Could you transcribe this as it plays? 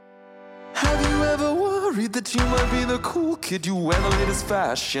worried that you might be the cool kid? You wear the latest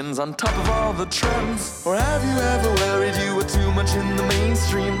fashions on top of all the trends? Or have you ever worried you were too much in the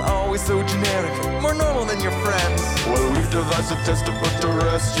mainstream? Always so generic, more normal than your friends? Well, we've devised a test to put to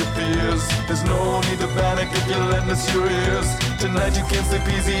rest your fears. There's no need to panic if you lend us your ears. Tonight you can't sleep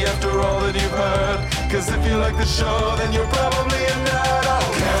easy after all that you've heard. Cause if you like the show, then you're probably a nerd.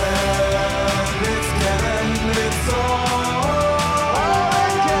 Oh, Canon, it's Canon, it's all.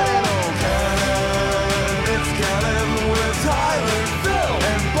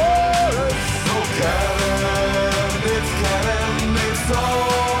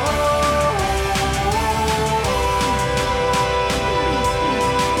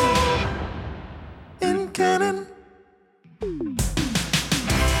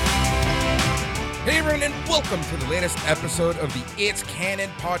 Hey everyone, and welcome to the latest episode of the It's Canon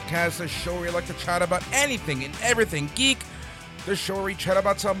Podcast, the show where we like to chat about anything and everything geek, the show where we chat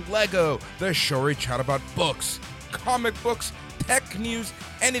about some Lego, the show where we chat about books, comic books, tech news,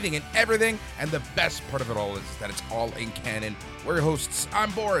 anything and everything, and the best part of it all is that it's all in canon. We're your hosts,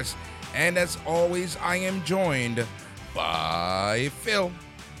 I'm Boris, and as always, I am joined by Phil.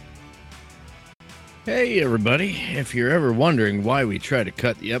 Hey everybody, if you're ever wondering why we try to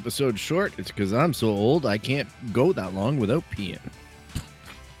cut the episode short, it's because I'm so old I can't go that long without peeing.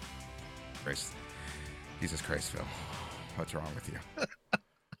 Christ. Jesus Christ, Phil. What's wrong with you?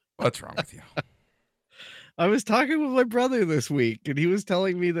 What's wrong with you? I was talking with my brother this week, and he was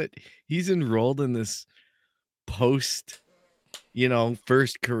telling me that he's enrolled in this first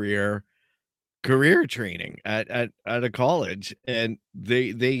career training at a college, and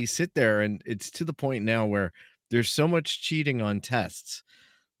they sit there, and it's to the point now where there's so much cheating on tests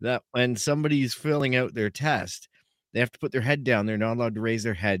that when somebody's filling out their test, they have to put their head down. They're not allowed to raise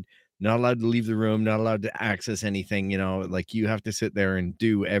their head, not allowed to leave the room, not allowed to access anything. Like you have to sit there and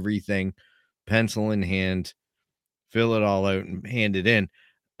do everything, pencil in hand, fill it all out and hand it in.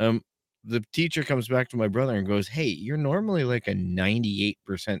 The teacher comes back to my brother and goes, "Hey, you're normally like a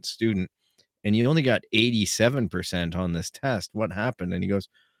 98% student, and you only got 87% on this test. What happened?" And he goes,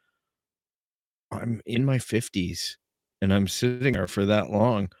 "I'm in my 50s and I'm sitting there for that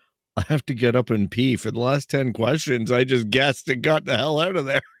long. I have to get up and pee. For the last 10 questions, I just guessed and got the hell out of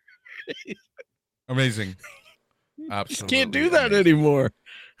there." Amazing. Absolutely. Can't do that anymore.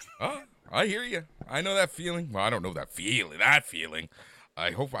 Oh, I hear you. I know that feeling. Well, I don't know that feeling.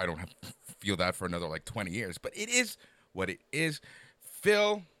 I hope I don't have to feel that for another 20 years, but it is what it is.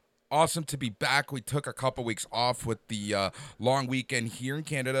 Phil, awesome to be back. We took a couple weeks off with the long weekend here in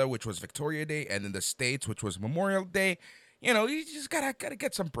Canada, which was Victoria Day, and in the States, which was Memorial Day. You just gotta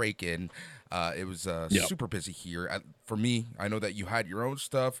get some break in. It was super busy here. For me, I know that you had your own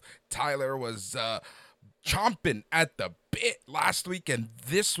stuff. Tyler was chomping at the bit last week and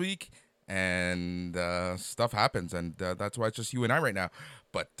this week, and stuff happens, and that's why it's just you and I right now.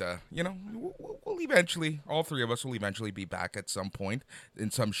 But, we'll eventually, all three of us will eventually be back at some point in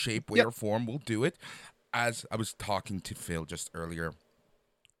some shape, way, or form. We'll do it. As I was talking to Phil just earlier,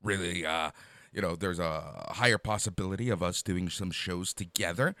 really, there's a higher possibility of us doing some shows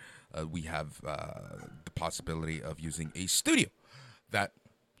together. We have the possibility of using a studio. That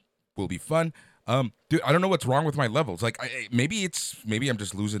will be fun. Dude, I don't know what's wrong with my levels. Maybe I'm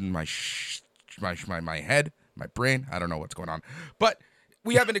just losing my head, my brain. I don't know what's going on. But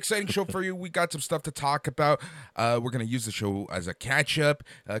we have an exciting show for you. We got some stuff to talk about. We're going to use the show as a catch-up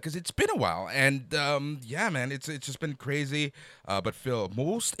because it's been a while. And, man, it's just been crazy. But, Phil,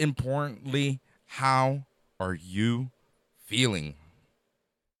 most importantly, how are you feeling?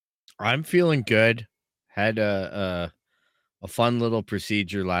 I'm feeling good. Had a fun little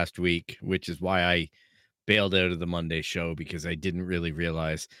procedure last week, which is why I bailed out of the Monday show, because I didn't really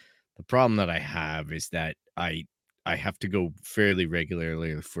realize the problem that I have is that I have to go fairly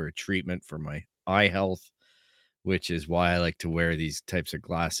regularly for a treatment for my eye health, which is why I like to wear these types of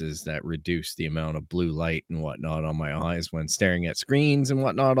glasses that reduce the amount of blue light and whatnot on my eyes when staring at screens and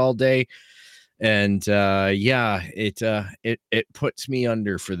whatnot all day. And it puts me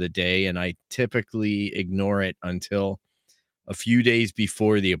under for the day, and I typically ignore it until a few days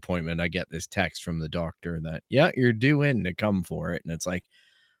before the appointment. I get this text from the doctor that, you're due in to come for it. And it's like,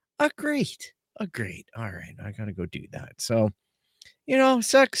 great. All right, I gotta go do that. So,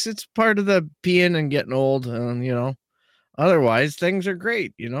 sucks. It's part of the peeing and getting old. Otherwise things are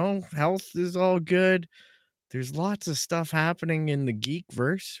great. Health is all good. There's lots of stuff happening in the geek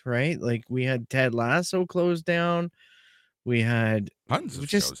verse, right? Like we had Ted Lasso closed down. We had tons of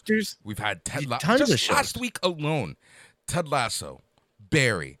shows. We've had Ted Lasso tons of shows. Last week alone. Ted Lasso,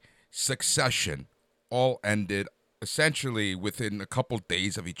 Barry, Succession, all ended essentially within a couple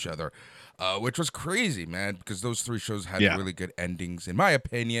days of each other, which was crazy, man, because those three shows had Yeah. really good endings, in my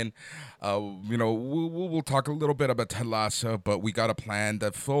opinion. We'll talk a little bit about Ted Lasso, but we got to plan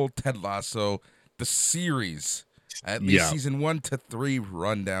the full Ted Lasso, the series, at least Yeah. season 1 to 3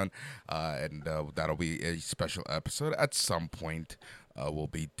 rundown, and that'll be a special episode at some point. We'll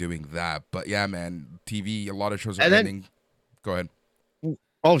be doing that, but yeah, man, TV, a lot of shows are And then- ending. Go ahead.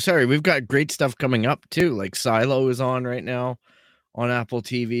 Oh, sorry. We've got great stuff coming up too. Like Silo is on right now on Apple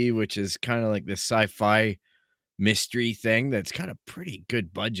TV, which is kind of like this sci-fi mystery thing that's kind of pretty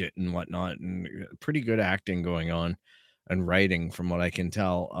good budget and whatnot, and pretty good acting going on and writing from what I can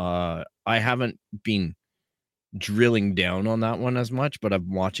tell. I haven't been drilling down on that one as much, but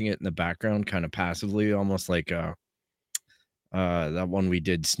I'm watching it in the background kind of passively, almost like that one we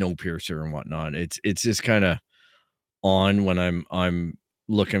did, Snowpiercer and whatnot. It's just kind of on when I'm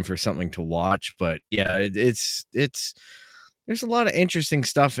looking for something to watch. But yeah, it's there's a lot of interesting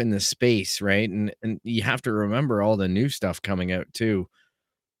stuff in the space, right? And you have to remember all the new stuff coming out too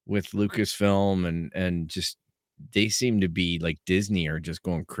with Lucasfilm, and just they seem to be like Disney are just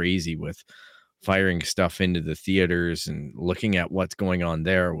going crazy with firing stuff into the theaters and looking at what's going on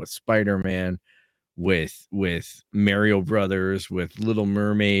there with Spider-Man, with Mario Brothers, with Little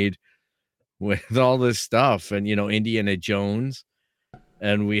Mermaid, with all this stuff, and Indiana Jones,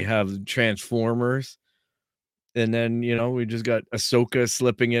 and we have Transformers, and then we just got Ahsoka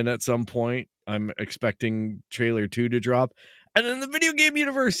slipping in at some point. I'm expecting trailer 2 to drop, and then the video game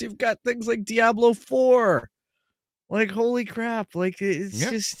universe, you've got things like Diablo 4. Like, holy crap! Like, it's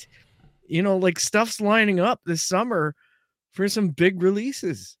just like stuff's lining up this summer for some big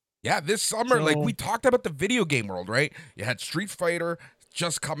releases. Yeah, this summer, like we talked about the video game world, right? You had Street Fighter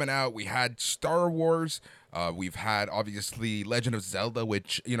just coming out. We had Star Wars. We've had, obviously, Legend of Zelda,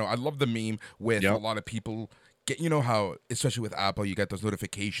 which, I love the meme with a lot of people get, how, especially with Apple, you get those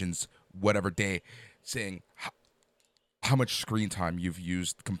notifications, whatever day, saying how much screen time you've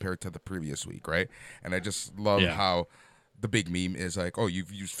used compared to the previous week, right? And I just love how the big meme is like, oh,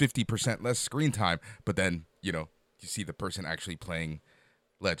 you've used 50% less screen time, but then, you see the person actually playing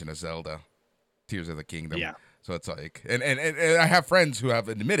Legend of Zelda, Tears of the Kingdom. Yeah. So it's like, and I have friends who have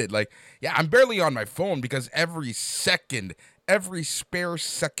admitted, like, yeah, I'm barely on my phone because every spare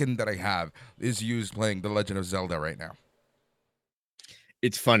second that I have is used playing The Legend of Zelda right now.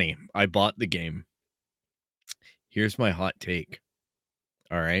 It's funny. I bought the game. Here's my hot take.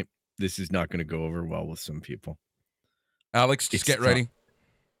 All right. This is not going to go over well with some people. Alex, just get ready.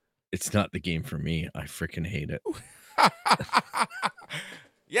 It's not the game for me. I freaking hate it.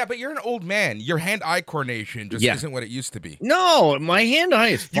 Yeah, but you're an old man. Your hand-eye coordination just isn't what it used to be. No, my hand-eye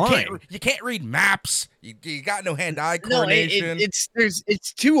is fine. You can't read maps. You got no hand-eye coordination. No,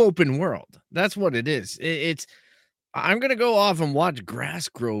 it's too open world. That's what it is. I'm gonna go off and watch grass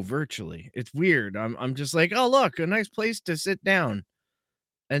grow virtually. It's weird. I'm just like, oh look, a nice place to sit down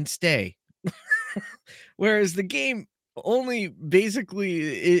and stay. Whereas the game only basically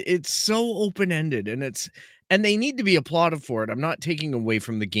it's so open-ended, and they need to be applauded for it. I'm not taking away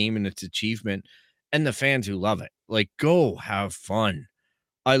from the game and its achievement and the fans who love it. Like, go have fun.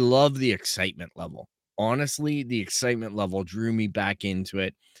 I love the excitement level. Honestly, the excitement level drew me back into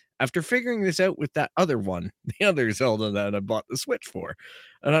it after figuring this out with that other one, the other Zelda that I bought the Switch for.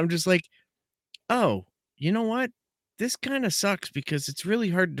 And I'm just like, oh, you know what? This kind of sucks because it's really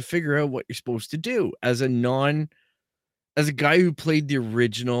hard to figure out what you're supposed to do as a guy who played the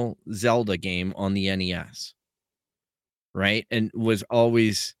original Zelda game on the NES. Right. And was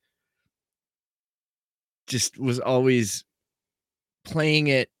always playing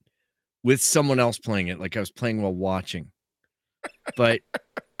it with someone else playing it. Like I was playing while watching, but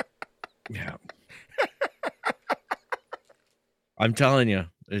yeah, I'm telling you,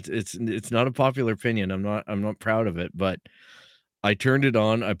 it's not a popular opinion. I'm not proud of it, but I turned it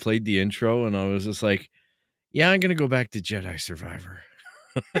on. I played the intro and I was just like, yeah, I'm going to go back to Jedi Survivor,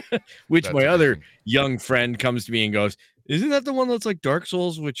 which that's my amazing. Other young friend comes to me and goes, isn't that the one that's like Dark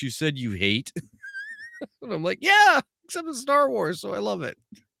Souls, which you said you hate? And I'm like, yeah, except it's Star Wars, so I love it.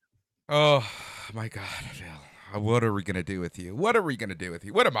 Oh, my God, Phil. What are we going to do with you? What are we going to do with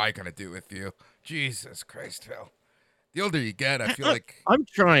you? What am I going to do with you? Jesus Christ, Phil. The older you get, I feel like... I'm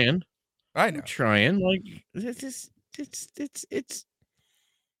trying. I know. I'm trying. Like, it's...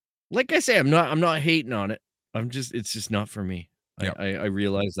 Like I say, I'm not hating on it. It's just not for me. Yep. I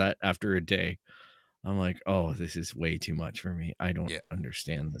realized that after a day. I'm like, oh, this is way too much for me. I don't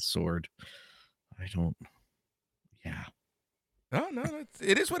understand the sword. I don't. Yeah. No,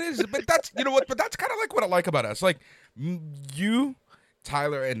 it is what it is. But that's, you know what? But that's kind of like what I like about us. Like, you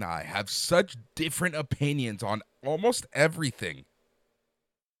Tyler and I have such different opinions on almost everything.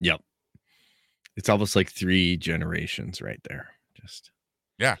 Yep. It's almost like 3 generations right there. Just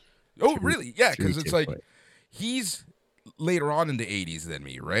Yeah. Oh, three- really? Yeah, three because it's like takeaway. he's later on in the 80s than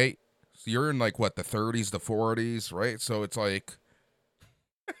me, right? So you're in like what, the 30s, the 40s, right? So it's like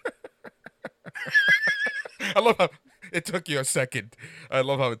I love how it took you a second. I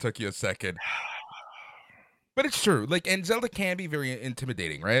love how it took you a second. But it's true. Like, and Zelda can be very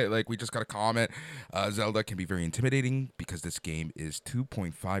intimidating, right? Like, we just got a comment. Zelda can be very intimidating because this game is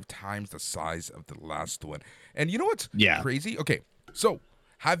 2.5 times the size of the last one. And you know what's Yeah. crazy? Okay, so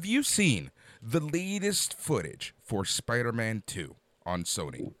have you seen the latest footage for Spider-Man 2 on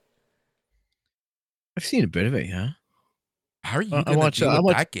Sony? I've seen a bit of it, yeah. How are you I going to watched deal with I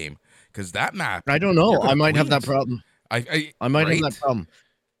watched that game? Because that map, I don't you're know. going I to might have that freeze. problem. I might have that Right? problem.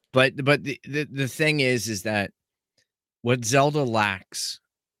 But the thing is that what Zelda lacks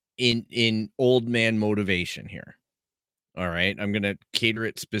in old man motivation here. All right. I'm gonna cater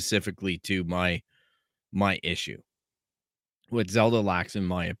it specifically to my issue. What Zelda lacks, in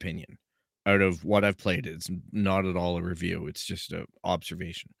my opinion, out of what I've played, it's not at all a review, it's just a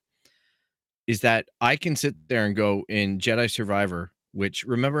observation. Is that I can sit there and go in Jedi Survivor, which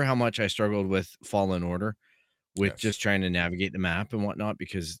remember how much I struggled with Fallen Order with Yes. just trying to navigate the map and whatnot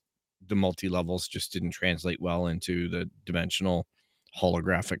because the multi-levels just didn't translate well into the dimensional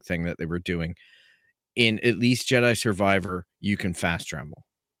holographic thing that they were doing. In at least Jedi Survivor, you can fast travel.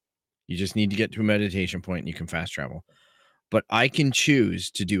 You just need to get to a meditation point and you can fast travel. But I can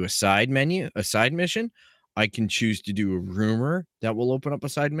choose to do a side mission. I can choose to do a rumor that will open up a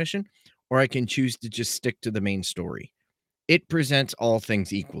side mission, or I can choose to just stick to the main story. It presents all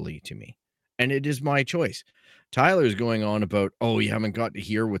things equally to me, and it is my choice. Tyler's going on about, oh, you haven't got to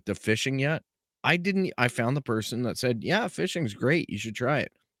hear with the fishing yet. I didn't. I found the person that said, yeah, fishing's great. You should try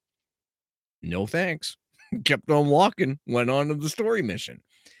it. No thanks. Kept on walking, went on to the story mission,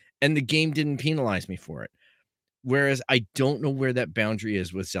 and the game didn't penalize me for it. Whereas I don't know where that boundary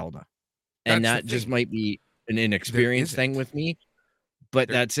is with Zelda, and That's the that just thing. might be an There inexperienced thing isn't. with me, but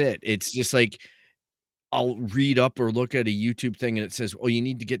There, that's it. It's just like I'll read up or look at a YouTube thing and it says, "Oh, you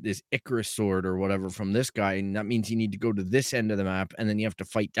need to get this Icarus sword or whatever from this guy, and that means you need to go to this end of the map, and then you have to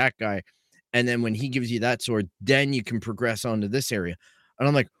fight that guy, and then when he gives you that sword, then you can progress on to this area." And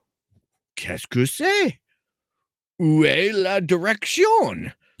I'm like, "Qu'est-ce que c'est? Où est la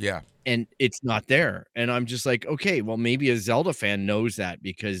direction?" yeah. And it's not there. And I'm just like, okay, well, maybe a Zelda fan knows that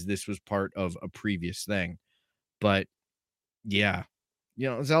because this was part of a previous thing. But yeah,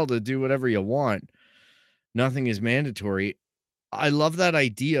 Zelda, do whatever you want. Nothing is mandatory. I love that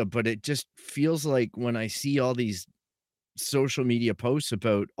idea, but it just feels like when I see all these social media posts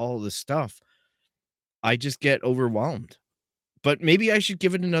about all this stuff, I just get overwhelmed. But maybe I should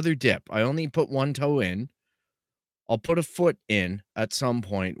give it another dip. I only put one toe in. I'll put a foot in at some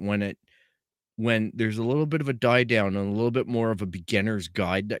point when there's a little bit of a die down and a little bit more of a beginner's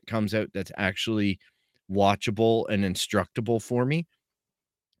guide that comes out that's actually watchable and instructable for me,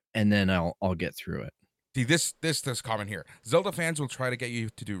 and then I'll get through it. See, this comment here. Zelda fans will try to get you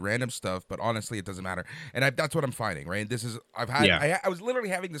to do random stuff, but honestly, it doesn't matter. And that's what I'm finding, right? This is Yeah. I was literally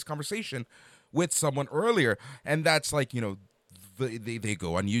having this conversation with someone earlier, and that's like, they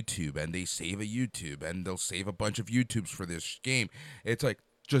go on YouTube and they save a YouTube and they'll save a bunch of YouTubes for this game. It's like,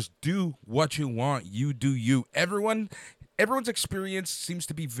 just do what you want. You do you. Everyone's experience seems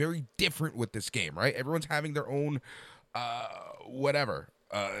to be very different with this game, right? Everyone's having their own whatever.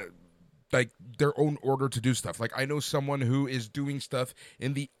 Like their own order to do stuff. Like I know someone who is doing stuff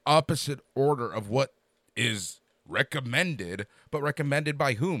in the opposite order of what is recommended, but recommended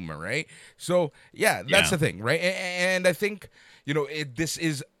by whom, right? So yeah, that's Yeah. the thing, right? And I think this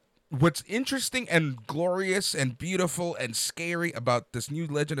is what's interesting and glorious and beautiful and scary about this new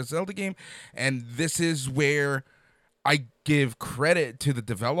Legend of Zelda game, and this is where I give credit to the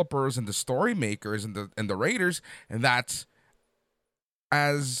developers and the story makers and the writers, and that's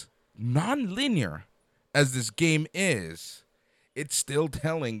as non-linear as this game is, it's still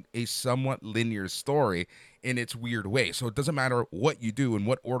telling a somewhat linear story in its weird way. So it doesn't matter what you do and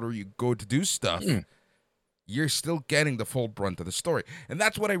what order you go to do stuff, you're still getting the full brunt of the story. And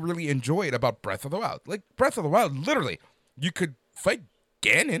that's what I really enjoyed about Breath of the Wild. Like Breath of the Wild, literally, you could fight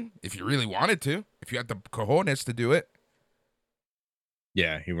Ganon if you really wanted to, if you had the cojones to do it.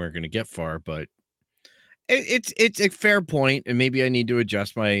 Yeah, you weren't going to get far, but it's a fair point, and maybe I need to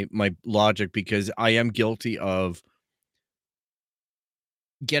adjust my logic because I am guilty of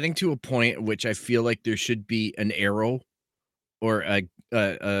getting to a point at which I feel like there should be an arrow or an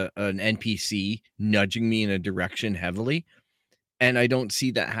NPC nudging me in a direction heavily, And I don't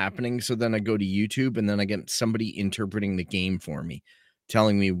see that happening. So then I go to YouTube and then I get somebody interpreting the game for me,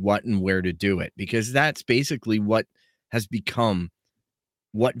 telling me what and where to do it, because that's basically what has become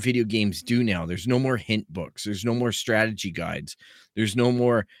what video games do now. There's no more hint books. There's no more strategy guides. There's no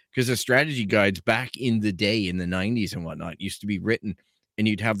more, because the strategy guides back in the day in the 90s and whatnot used to be written, and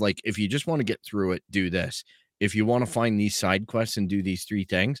you'd have like, if you just want to get through it, do this. If you want to find these side quests and do these 3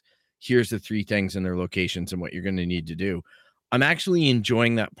 things, here's the 3 things and their locations and what you're going to need to do. I'm actually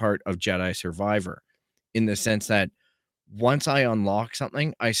enjoying that part of Jedi Survivor in the sense that once I unlock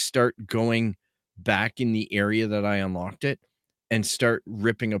something, I start going back in the area that I unlocked it and start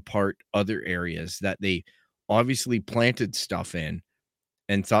ripping apart other areas that they obviously planted stuff in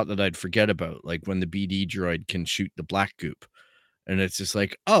and thought that I'd forget about, like when the BD droid can shoot the black goop. And it's just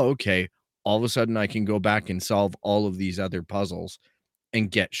like, oh, okay. All of a sudden I can go back and solve all of these other puzzles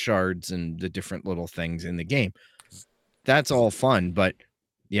and get shards and the different little things in the game. That's all fun, but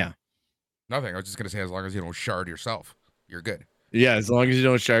yeah. Nothing. I was just going to say, as long as you don't shard yourself, you're good. Yeah, as long as you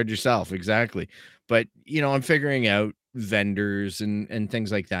don't shard yourself. Exactly. But, I'm figuring out vendors and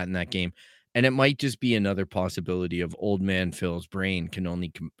things like that in that game. And it might just be another possibility of old man Phil's brain can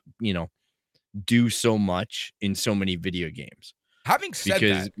only, do so much in so many video games. Having said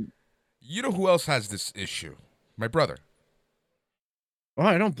that, you know who else has this issue? My brother. Oh,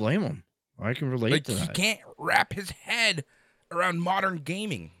 I don't blame him. I can relate to that. He can't wrap his head around modern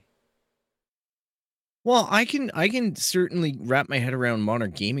gaming. Well, I can certainly wrap my head around modern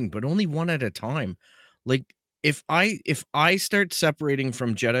gaming, but only one at a time. Like if I start separating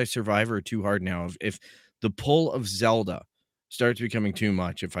from Jedi Survivor too hard now, if the pull of Zelda starts becoming too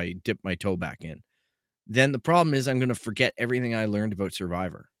much, if I dip my toe back in, then the problem is I'm going to forget everything I learned about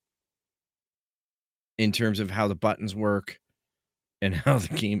Survivor in terms of how the buttons work and how the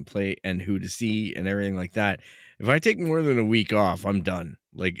gameplay and who to see and everything like that. If I take more than a week off, I'm done.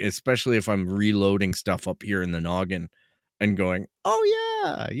 Like, especially if I'm reloading stuff up here in the noggin and going,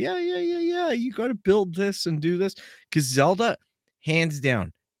 oh yeah, you got to build this and do this. Because Zelda, hands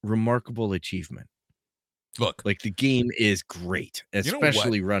down, remarkable achievement. Look, like the game is great,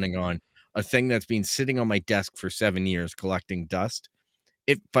 especially running on a thing that's been sitting on my desk for 7 years collecting dust.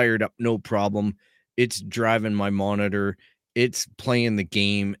 It fired up no problem. It's driving my monitor. It's playing the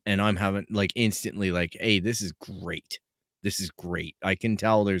game, and I'm having like instantly like, hey, this is great. This is great. I can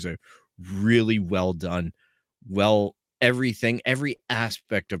tell there's a really well done, every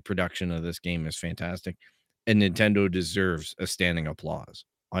aspect of production of this game is fantastic, and Nintendo deserves a standing applause.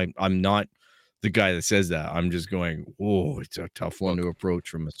 I'm not the guy that says that. I'm just going, whoa, it's a tough one to approach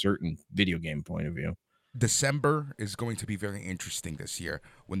from a certain video game point of view. December is going to be very interesting this year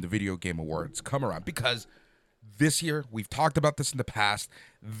when the Video Game Awards come around, because this year, we've talked about this in the past,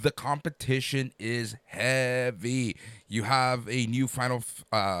 the competition is heavy. You have a new Final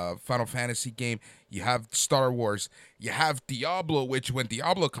Fantasy game. You have Star Wars. You have Diablo, which when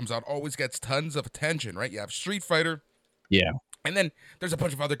Diablo comes out always gets tons of attention, right? You have Street Fighter. Yeah. And then there's a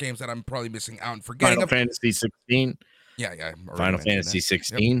bunch of other games that I'm probably missing out and forgetting. Final Fantasy 16. Yeah. Final Fantasy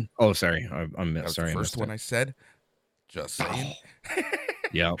 16. Yep. Oh, sorry. I'm that was sorry. The first one I said. Just saying.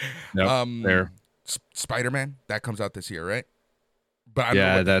 Yeah. There. Spider-Man, that comes out this year, right? But I don't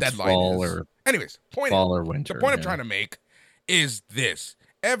know what that's the deadline fall is. Or anyways, fall or winter. The point I'm trying to make is this: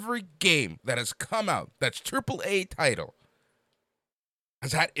 every game that has come out that's AAA title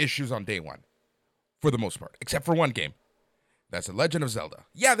has had issues on day one, for the most part, except for one game. That's The Legend of Zelda.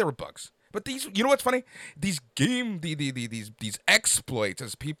 Yeah, there were bugs, but these, you know what's funny? These exploits,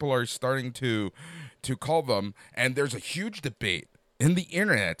 as people are starting to call them, and there's a huge debate in the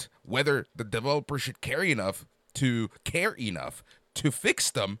internet whether the developer should care enough to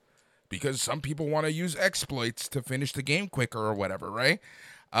fix them, because some people want to use exploits to finish the game quicker or whatever, right?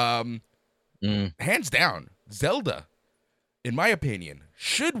 Hands down, Zelda, in my opinion,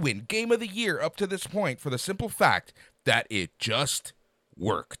 should win Game of the Year up to this point for the simple fact that it just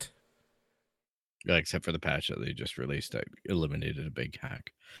worked. Yeah, except for the patch that they just released that eliminated a big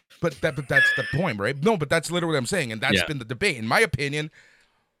hack. But that's the point, right? No, but that's literally what I'm saying, and that's been the debate. In my opinion,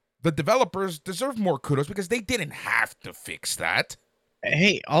 the developers deserve more kudos because they didn't have to fix that.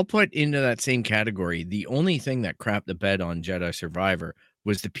 Hey, I'll put into that same category. The only thing that crapped the bed on Jedi Survivor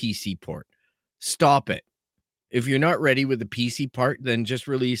was the PC port. Stop it. If you're not ready with the PC part, then just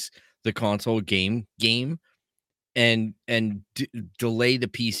release the console game and delay the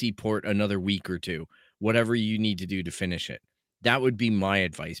PC port another week or two, whatever you need to do to finish it. That would be my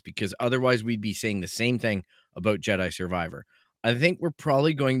advice, because otherwise we'd be saying the same thing about Jedi Survivor. I think we're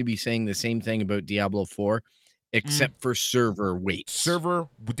probably going to be saying the same thing about Diablo 4, except for server waits. Server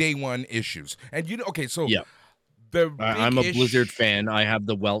day one issues. And okay, so The I'm a big Blizzard issue. fan. I have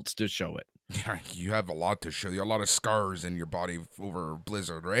the welts to show it. Yeah, you have a lot to show. You have a lot of scars in your body over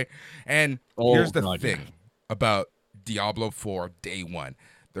Blizzard, right? And Oh here's the God, yeah. thing about Diablo 4 day one.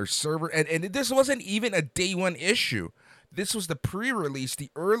 Their server, and this wasn't even a day one issue. This was the pre-release, the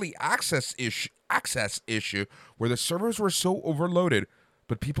early access issue, where the servers were so overloaded,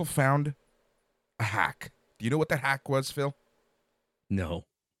 but people found a hack. Do you know what that hack was, Phil? No.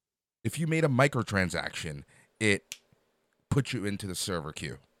 If you made a microtransaction, it put you into the server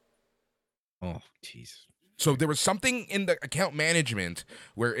queue. Oh, jeez. So there was something in the account management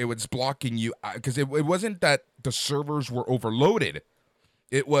where it was blocking you, because it wasn't that the servers were overloaded.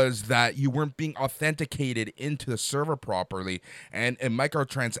 It was that you weren't being authenticated into the server properly, and a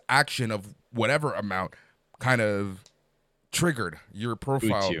microtransaction of whatever amount kind of triggered your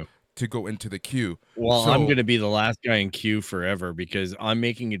profile you. to go into the queue. Well, So- I'm going to be the last guy in queue forever because I'm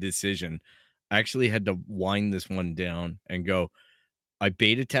making a decision. I actually had to wind this one down and go, I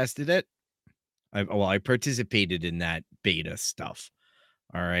beta tested it. I participated in that beta stuff.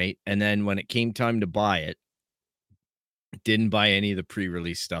 All right. And then when it came time to buy it, didn't buy any of the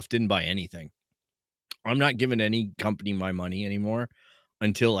pre-release stuff, didn't buy anything. I'm not giving any company my money anymore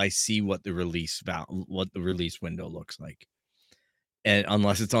until I see what the release window looks like. And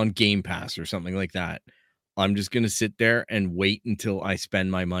unless it's on Game Pass or something like that, I'm just going to sit there and wait until I spend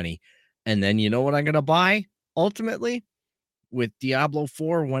my money. And then you know what I'm going to buy ultimately with Diablo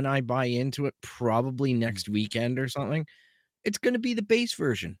 4 when I buy into it, probably next weekend or something. It's going to be the base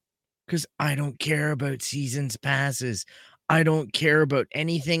version because I don't care about seasons passes. I don't care about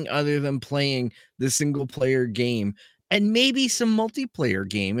anything other than playing the single player game and maybe some multiplayer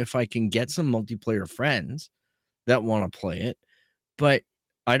game if I can get some multiplayer friends that want to play it. But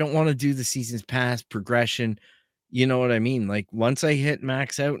I don't want to do the seasons pass progression. You know what I mean? Like once I hit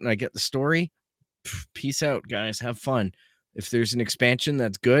max out and I get the story, peace out, guys. Have fun. If there's an expansion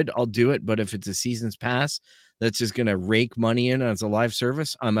that's good, I'll do it. But if it's a seasons pass that's just going to rake money in as a live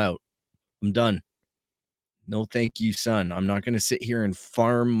service, I'm out. I'm done. No, thank you, son. I'm not going to sit here and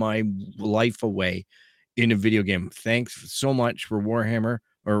farm my life away in a video game. Thanks so much for Warhammer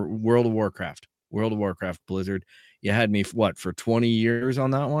or World of Warcraft. World of Warcraft, Blizzard. You had me for 20 years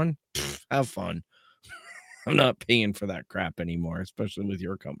on that one. Have fun. I'm not paying for that crap anymore, especially with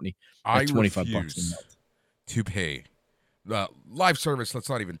your company. I 25 refuse bucks a month to pay live service. Let's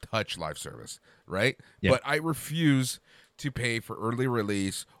not even touch live service, right? Yeah. But I refuse to pay for early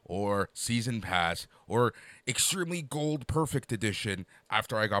release or season pass or extremely gold perfect edition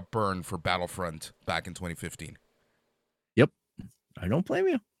after I got burned for Battlefront back in 2015. Yep. I don't blame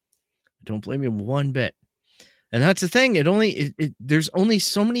you. I don't blame you one bit. And that's the thing. There's only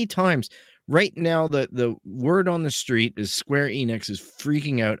so many times right now that the word on the street is Square Enix is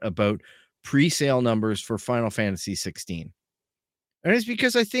freaking out about pre-sale numbers for Final Fantasy 16. And it's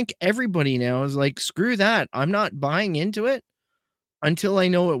because I think everybody now is like, screw that. I'm not buying into it until I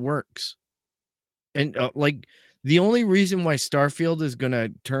know it works. And like the only reason why Starfield is going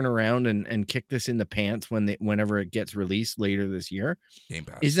to turn around and kick this in the pants whenever it gets released later this year Game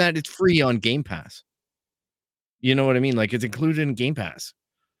Pass. is that it's free on Game Pass. You know what I mean? Like it's included in Game Pass.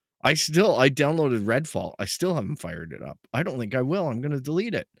 I downloaded Redfall. I still haven't fired it up. I don't think I will. I'm going to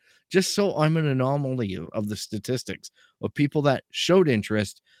delete it just so I'm an anomaly of the statistics of people that showed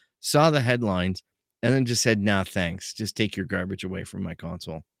interest, saw the headlines, and then just said, nah, thanks. Just take your garbage away from my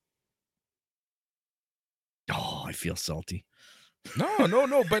console. Oh, I feel salty.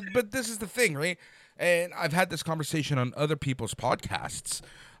 No. But this is the thing, right? And I've had this conversation on other people's podcasts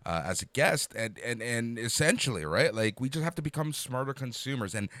as a guest, and essentially, right? Like we just have to become smarter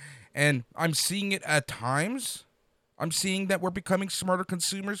consumers, and I'm seeing it at times. I'm seeing that we're becoming smarter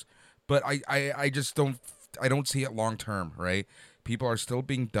consumers, but I just don't see it long term, right? People are still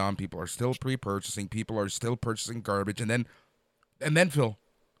being dumb. People are still pre-purchasing. People are still purchasing garbage, and then Phil,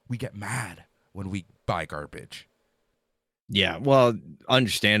 we get mad when we buy garbage. Yeah, well,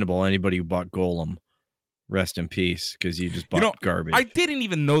 understandable. Anybody who bought Golem, rest in peace, because you just bought garbage. I didn't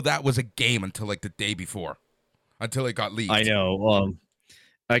even know that was a game until like the day before, until it got leaked. I know.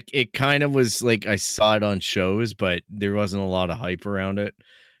 Like it kind of was like I saw it on shows, but there wasn't a lot of hype around it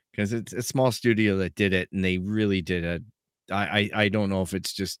because it's a small studio that did it, and they really did I don't know if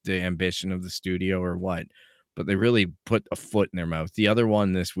it's just the ambition of the studio or what, but they really put a foot in their mouth. The other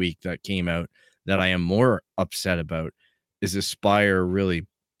one this week that came out that I am more upset about is Aspire really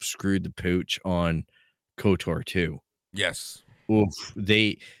screwed the pooch on KOTOR 2. Yes. Oof,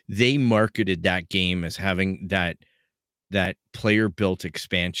 they marketed that game as having that player built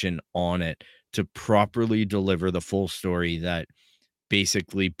expansion on it to properly deliver the full story that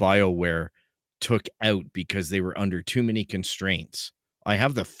basically BioWare took out because they were under too many constraints. I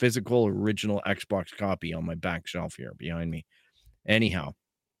have the physical original Xbox copy on my back shelf here behind me. Anyhow,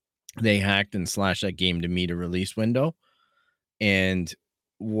 they hacked and slashed that game to meet a release window. And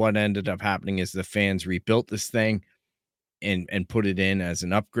what ended up happening is the fans rebuilt this thing and put it in as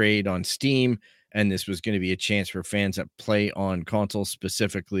an upgrade on Steam. And this was going to be a chance for fans that play on consoles,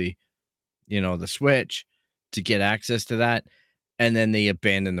 specifically, the Switch, to get access to that. And then they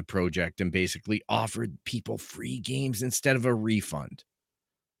abandoned the project and basically offered people free games instead of a refund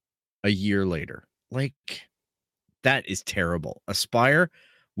a year later. Like, that is terrible. Aspire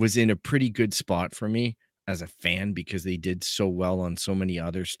was in a pretty good spot for me as a fan because they did so well on so many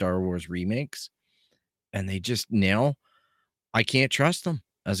other Star Wars remakes. And they just now, I can't trust them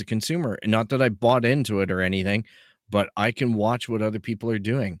as a consumer. And not that I bought into it or anything, but I can watch what other people are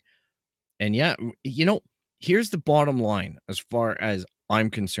doing. And yeah, here's the bottom line as far as I'm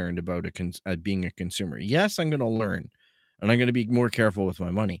concerned about being a consumer. Yes, I'm going to learn and I'm going to be more careful with my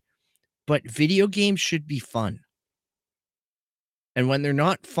money, but video games should be fun. And when they're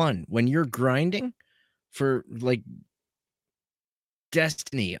not fun, when you're grinding for like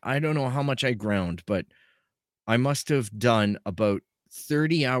Destiny, I don't know how much I ground, but I must have done about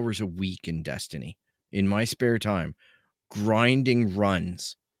 30 hours a week in Destiny in my spare time, grinding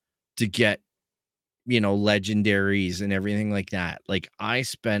runs to get, legendaries and everything like that. Like, I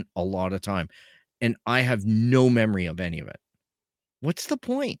spent a lot of time and I have no memory of any of it. What's the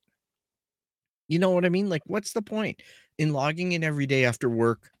point? You know what I mean? Like, what's the point in logging in every day after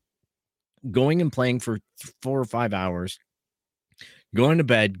work, going and playing for 4 or 5 hours, going to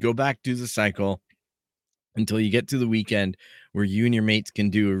bed, go back, do the cycle until you get to the weekend where you and your mates can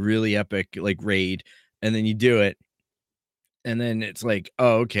do a really epic like raid, and then you do it. And then it's like,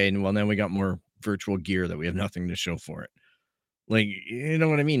 oh, okay. And well, then we got more virtual gear that we have nothing to show for it. Like, you know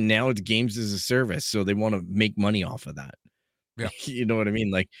what I mean? Now it's games as a service. So they want to make money off of that. Yeah. You know what I mean?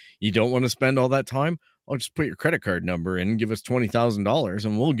 Like, you don't want to spend all that time. I'll just put your credit card number in and give us $20,000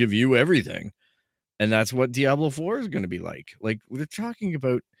 and we'll give you everything. And that's what Diablo 4 is going to be like. Like, we're talking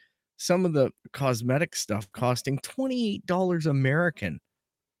about some of the cosmetic stuff costing $28 American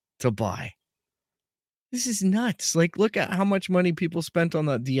to buy. This is nuts. Like, look at how much money people spent on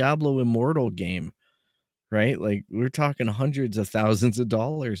the Diablo Immortal game, right? Like, we're talking hundreds of thousands of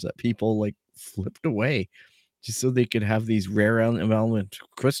dollars that people like flipped away just so they could have these rare element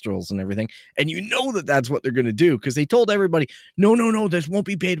crystals and everything. And you know that that's what they're going to do because they told everybody, no, this won't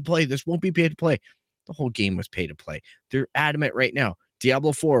be pay to play. This won't be pay to play. The whole game was pay to play. They're adamant right now.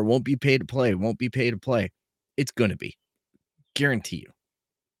 Diablo 4 won't be pay to play, won't be pay to play. It's going to be. Guarantee you.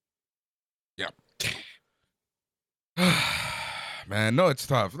 Yeah. Man, no, it's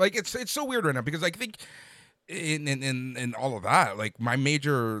tough. Like, it's so weird right now because I think in all of that, like,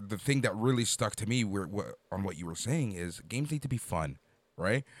 the thing that really stuck to me on what you were saying is games need to be fun,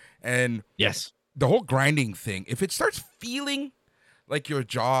 right? And yes, the whole grinding thing, if it starts feeling like your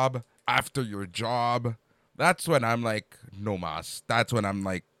job after your job, that's when I'm like, no mas. That's when I'm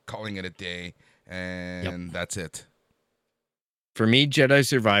like calling it a day, and that's it. For me, Jedi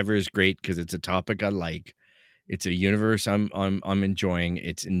Survivor is great because it's a topic I like. It's a universe I'm enjoying.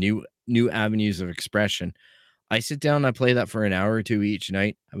 It's new avenues of expression. I sit down, I play that for an hour or two each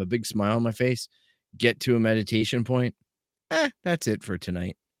night, have a big smile on my face, get to a meditation point. That's it for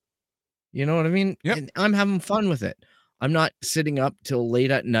tonight. You know what I mean? Yep. And I'm having fun with it. I'm not sitting up till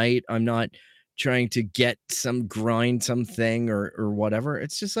late at night. I'm not trying to get grind something or whatever.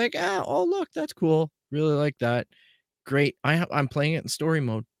 It's just like, oh, look, that's cool. Really like that. Great. I'm playing it in story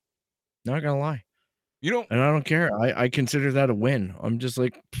mode. Not gonna lie. And I don't care. I consider that a win. I'm just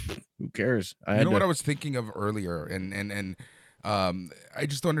like, who cares? What I was thinking of earlier, and I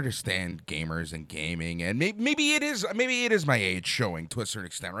just don't understand gamers and gaming, and maybe it is my age showing to a certain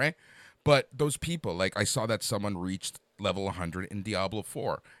extent, right? But those people, like, I saw that someone reached level 100 in Diablo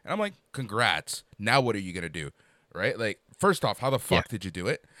 4, and I'm like, congrats. Now what are you gonna do, right? Like, first off, how the fuck did you do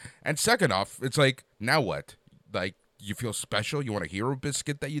it? And second off, it's like, now what? Like, you feel special? You want a hero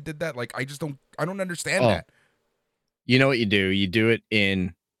biscuit that you did that? Like, I don't understand that. You know what you do? You do it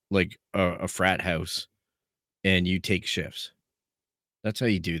in like a frat house and you take shifts. That's how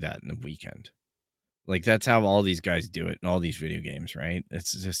you do that in the weekend. Like, that's how all these guys do it in all these video games, right?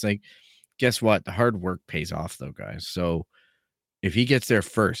 It's just like, guess what? The hard work pays off though, guys. So if he gets there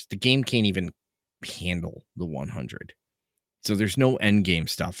first, the game can't even handle the 100. So there's no end game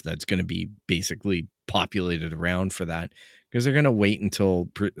stuff that's going to be basically populated around for that because they're going to wait until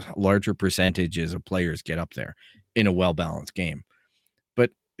larger percentages of players get up there in a well-balanced game.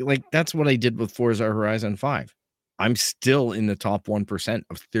 But like, that's what I did with Forza Horizon 5. I'm still in the top 1%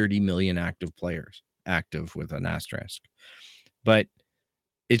 of 30 million active players, active with an asterisk. But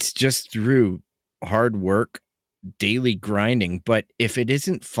it's just through hard work, daily grinding. But if it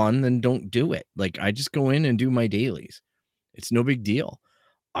isn't fun, then don't do it. Like, I just go in and do my dailies. It's no big deal.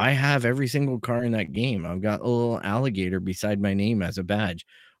 I have every single car in that game. I've got a little alligator beside my name as a badge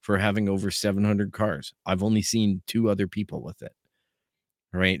for having over 700 cars. I've only seen 2 other people with it,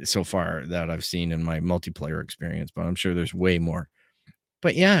 right? So far that I've seen in my multiplayer experience, but I'm sure there's way more.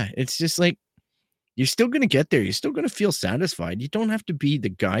 But yeah, it's just like, you're still going to get there. You're still going to feel satisfied. You don't have to be the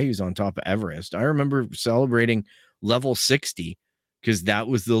guy who's on top of Everest. I remember celebrating level 60 because that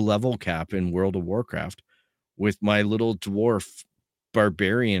was the level cap in World of Warcraft with my little dwarf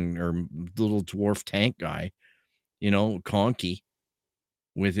barbarian or little dwarf tank guy, Conky,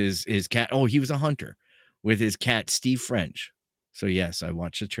 with his cat. Oh, he was a hunter with his cat, Steve French. So yes, I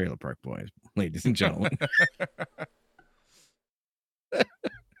watched the Trailer Park Boys, ladies and gentlemen.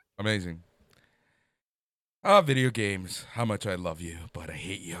 Amazing. Video games, how much I love you, but I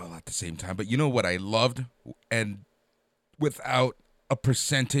hate you all at the same time. But you know what I loved? And without a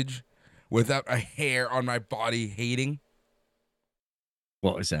percentage, without a hair on my body hating?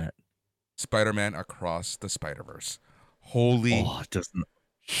 What was that? Spider-Man Across the Spider-Verse. Holy it doesn't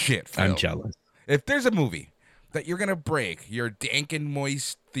shit, Phil. I'm jealous. If there's a movie that you're going to break your dank and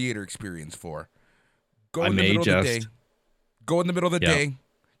moist theater experience for, go in the middle of the day. Go in the middle of the day.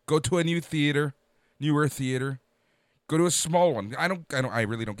 Go to a newer theater. Go to a small one. I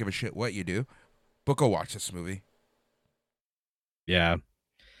really don't give a shit what you do, but go watch this movie. Yeah.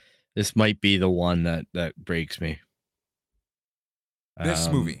 This might be the one that breaks me. This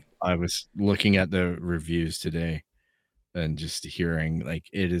movie. I was looking at the reviews today and just hearing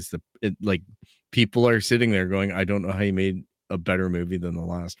people are sitting there going, I don't know how you made a better movie than the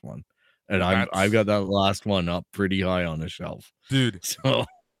last one. And I've got that last one up pretty high on the shelf. Dude. So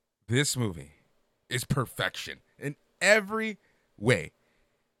this movie is perfection in every way.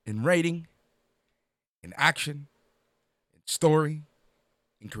 In writing, in action, in story,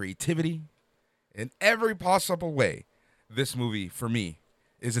 in creativity, in every possible way. This movie, for me,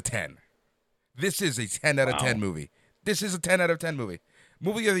 is a 10. This is a 10 out of 10 movie. This is a 10 out of 10 movie.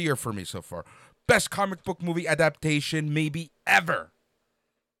 Movie of the year for me so far. Best comic book movie adaptation maybe ever.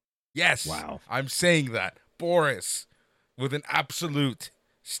 Yes. Wow. I'm saying that. Boris, with an absolute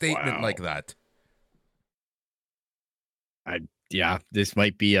statement like that. This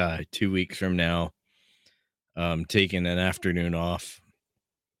might be 2 weeks from now. Taking an afternoon off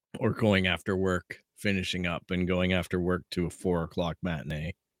or going after work, finishing up and going after work to a 4:00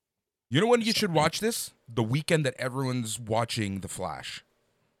 matinee. You know when you should watch this? The weekend that everyone's watching The Flash.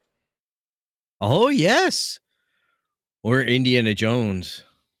 Oh, yes. Or Indiana Jones.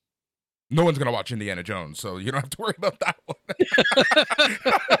 No one's going to watch Indiana Jones, so you don't have to worry about that one.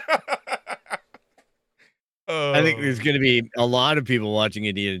 I think there's going to be a lot of people watching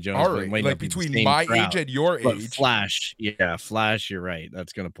Indiana Jones. All right, like between my age and your age. Flash, Flash, you're right.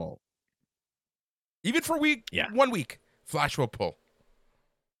 That's going to pull. Even for 1 week, Flash will pull.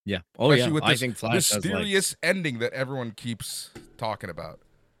 Yeah. Oh, especially with this I think Flash mysterious ending that everyone keeps talking about.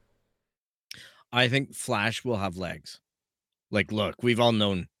 I think Flash will have legs. Like, look, we've all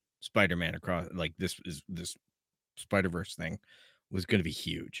known Spider-Man across, like this Spider-Verse thing was going to be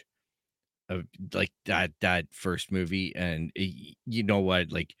huge. Like that first movie, and you know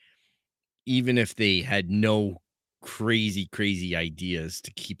what? Like, even if they had no crazy ideas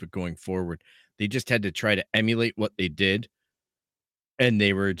to keep it going forward, they just had to try to emulate what they did, and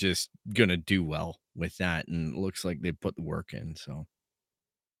they were just gonna do well with that. And it looks like they put the work in. So,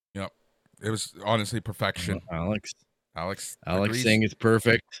 yep, it was honestly perfection. Alex agrees. saying it's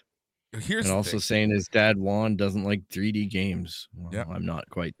perfect. Here's and also saying his dad Juan doesn't like 3D games. Well, yeah, I'm not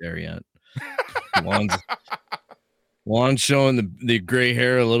quite there yet. Juan's showing the gray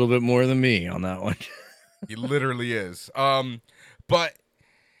hair a little bit more than me on that one. He literally is. But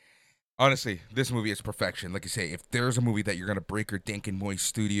honestly, this movie is perfection. Like you say, if there's a movie that you're gonna break your dank and moist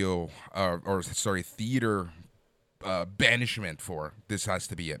studio theater banishment for, this has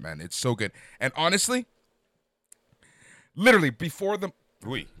to be it, man. It's so good. And honestly, literally before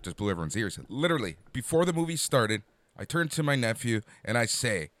just blew everyone's ears. Literally before the movie started, I turned to my nephew and I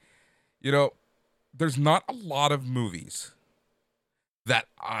say, there's not a lot of movies that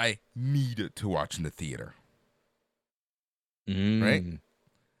I needed to watch in the theater. Right?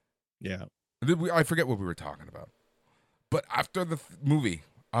 Yeah. I forget what we were talking about. But after the movie,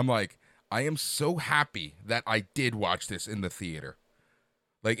 I'm like, I am so happy that I did watch this in the theater.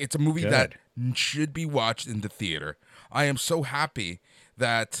 Like, it's a movie that should be watched in the theater. I am so happy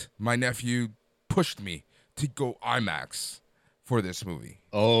that my nephew pushed me to go IMAX for this movie.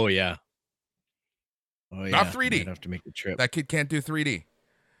 Oh yeah. Oh yeah. Not 3D. Might have to make the trip. That kid can't do 3D.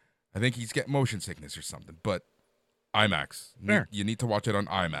 I think he's getting motion sickness or something. But IMAX. Fair. You need to watch it on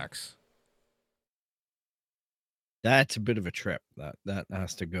IMAX. That's a bit of a trip. That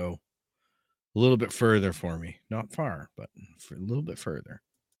has to go a little bit further for me. Not far, but for a little bit further.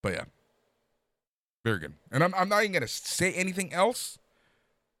 But yeah, very good. And I'm not even gonna say anything else.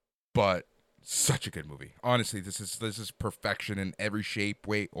 But such a good movie. Honestly, this is perfection in every shape,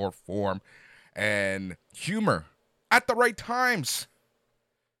 way, or form, and humor at the right times.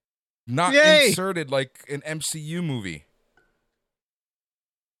 Not inserted like an MCU movie.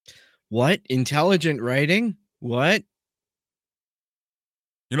 What? Intelligent writing? What?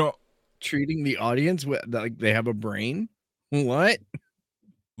 You know, treating the audience like they have a brain? What?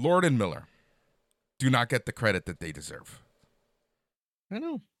 Lord and Miller do not get the credit that they deserve. I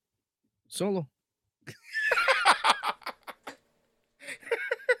know. Solo.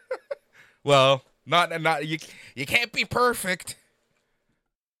 Well, not you can't be perfect.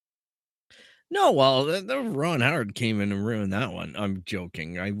 No, well, the Ron Howard came in and ruined that one. I'm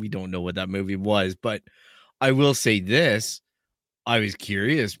joking. We don't know what that movie was, but I will say this. I was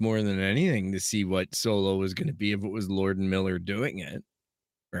curious more than anything to see what Solo was going to be if it was Lord and Miller doing it,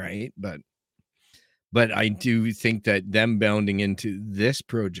 right? But I do think that them bounding into this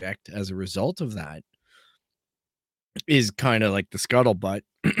project as a result of that is kind of like the scuttlebutt.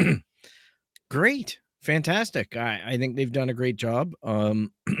 Great. Fantastic. I think they've done a great job.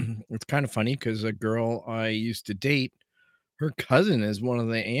 It's kind of funny because a girl I used to date, her cousin is one of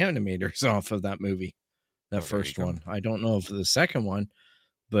the animators off of that movie. That first one. I don't know if the second one,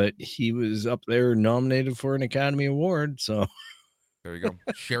 but he was up there nominated for an Academy Award. So there you go.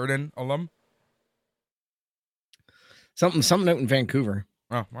 Sheridan alum. Something out in Vancouver.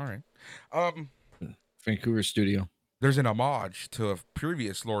 Oh, all right. Vancouver studio. There's an homage to a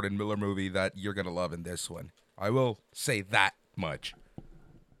previous Lord and Miller movie that you're gonna love in this one. I will say that much.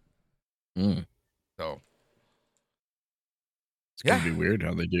 So it's gonna be weird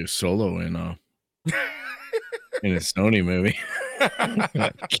how they do Solo in a Sony movie.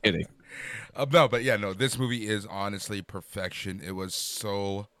 Not kidding. No, but yeah, no. This movie is honestly perfection. It was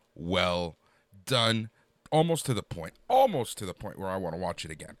so well done. Almost to the point where I want to watch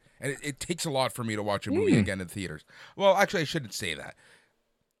it again. And it takes a lot for me to watch a movie again in theaters. Well, actually, I shouldn't say that.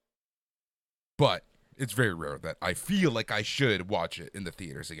 But it's very rare that I feel like I should watch it in the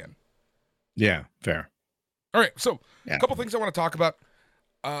theaters again. Yeah, fair. All right, so a couple things I want to talk about.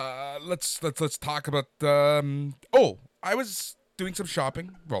 Let's talk about. I was doing some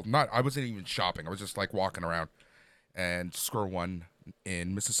shopping. Well, I wasn't even shopping. I was just like walking around, and Square One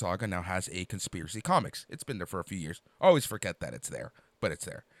in Mississauga now has a Conspiracy Comics. It's been there for a few years. I always forget that it's there, but it's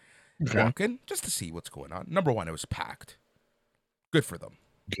there. Okay. Walk in just to see what's going on. Number one, it was packed. Good for them.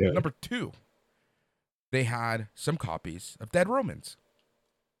 Good. Number two, they had some copies of Dead Romans.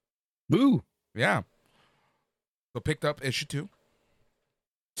 Woo. Yeah. So picked up issue 2.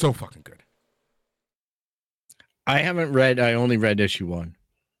 So fucking good. I only read issue 1,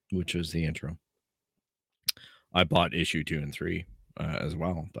 which was the intro. I bought issue 2 and 3 as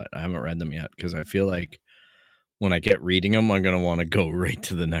well, but I haven't read them yet because I feel like when I get reading them, I'm going to want to go right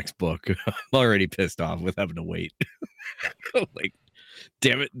to the next book. I'm already pissed off with having to wait. Like,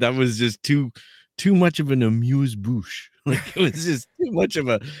 damn it. That was just too much of an amuse-bouche. Like, it was just too much of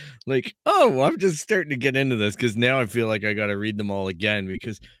a, like, oh, I'm just starting to get into this because now I feel like I got to read them all again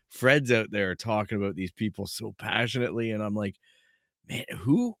because Fred's out there talking about these people so passionately. And I'm like, man,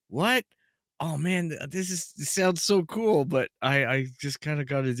 who? What? Oh, man, this sounds so cool. But I just kind of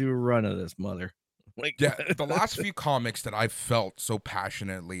got to do a run of this, mother. Like, yeah, the last few comics that I felt so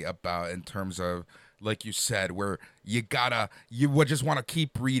passionately about in terms of, like you said, where you would just want to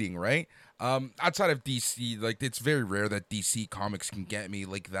keep reading, right? Outside of DC, like, it's very rare that DC comics can get me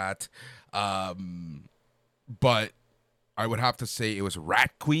like that. But I would have to say it was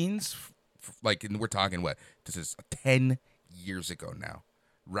Rat Queens. Like, and we're talking this is 10 years ago now.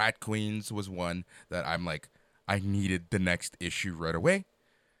 Rat Queens was one that I'm like, I needed the next issue right away.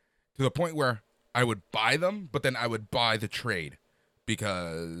 To the point where I would buy them, but then I would buy the trade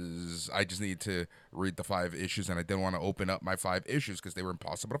because I just needed to read the 5 issues and I didn't want to open up my 5 issues because they were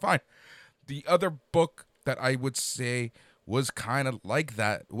impossible to find. The other book that I would say was kind of like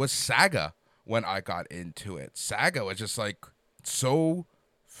that was Saga when I got into it. Saga was just like so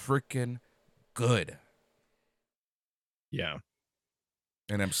freaking good. Yeah.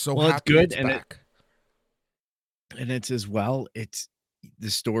 And I'm so happy it's back. And it's as well, it's the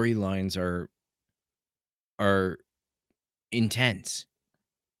storylines are intense.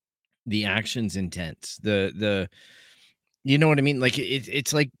 The action's intense. The you know what I mean? Like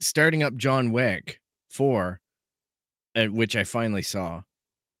it's like starting up John Wick 4, which I finally saw,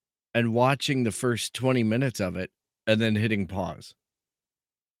 and watching the first 20 minutes of it and then hitting pause.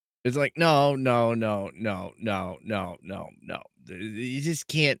 It's like, no, no, no, no, no, no, no, no. You just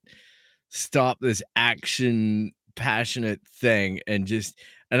can't stop this action passionate thing and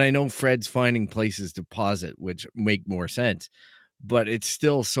I know Fred's finding places to pause it, which make more sense, but it's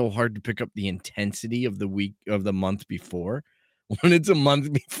still so hard to pick up the intensity of the week of the month before when it's a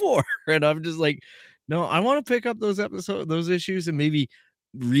month before. And I'm just like, no, I want to pick up those issues and maybe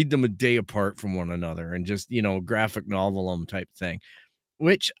read them a day apart from one another and just, graphic novel them type thing.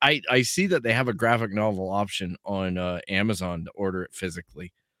 Which I see that they have a graphic novel option on Amazon to order it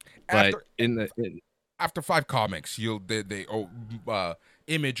physically. But After after 5 comics,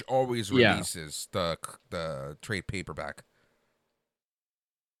 Image always Yeah. releases the trade paperback.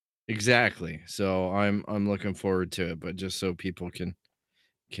 Exactly. So I'm looking forward to it, but just so people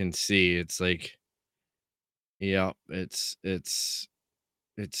can see, it's like, yeah, it's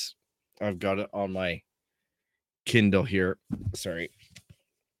I've got it on my Kindle here. Sorry.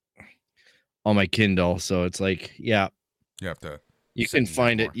 On my Kindle, so it's like, yeah, You have to. you sit can and read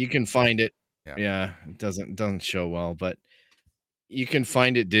find it. more. You can find it. Yeah. Yeah, it doesn't show well, but you can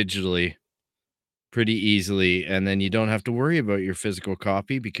find it digitally pretty easily, and then you don't have to worry about your physical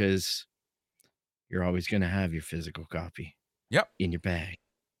copy because you're always going to have your physical copy Yep. in your bag,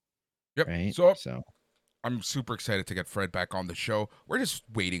 Yep. right? So I'm super excited to get Fred back on the show. We're just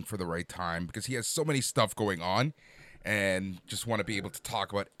waiting for the right time because he has so many stuff going on, and just want to be able to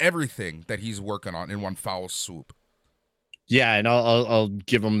talk about everything that he's working on in one foul swoop. Yeah, and I'll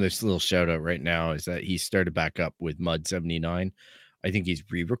give him this little shout out right now is that he started back up with Mud 79. I think he's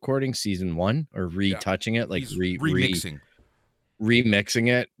re-recording season 1 or retouching it, like He's remixing. remixing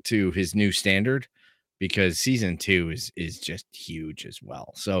it to his new standard because season 2 is just huge as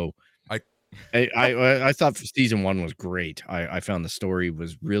well. So I thought season 1 was great. I found the story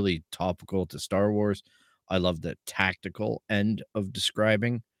was really topical to Star Wars. I love the tactical end of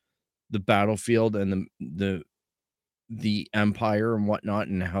describing the battlefield and the Empire and whatnot,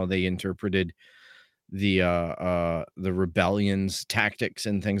 and how they interpreted the rebellion's tactics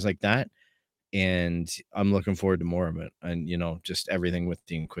and things like that. And I'm looking forward to more of it. And just everything with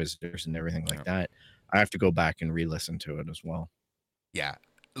the Inquisitors and everything like that. I have to go back and re-listen to it as well. Yeah.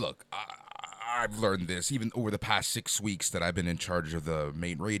 Look, I've learned this even over the past 6 weeks that I've been in charge of the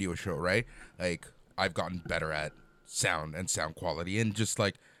main radio show, right? Like, I've gotten better at sound and sound quality and just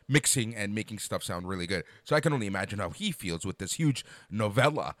like mixing and making stuff sound really good. So I can only imagine how he feels with this huge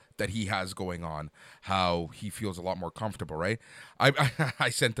novella that he has going on, how he feels a lot more comfortable, right? I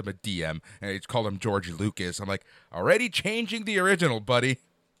sent him a DM and it's called him George Lucas. I'm like, already changing the original, buddy.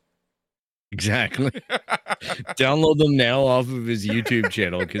 Exactly. Download them now off of his YouTube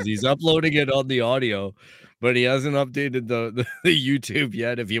channel because he's uploading it on the audio, but he hasn't updated the YouTube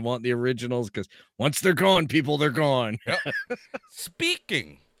yet if you want the originals, because once they're gone, people, they're gone. Yep.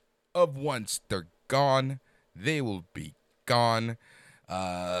 Speaking of once they're gone, they will be gone.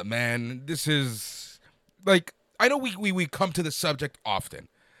 Man, this is like, I know we come to the subject often,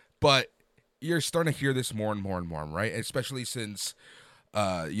 but you're starting to hear this more and more and more, right? Especially since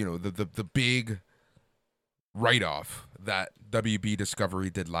the big write-off that WB Discovery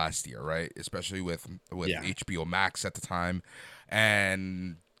did last year, right? Especially with HBO Max at the time,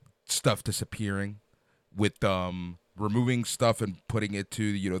 and stuff disappearing, with removing stuff and putting it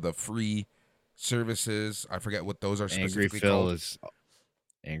to the free services. I forget what those are specifically called.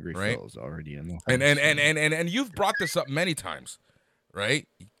 Angry right? Phil is already in there. And you've brought this up many times, right?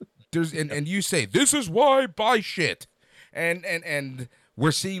 And you say this is why buy shit, and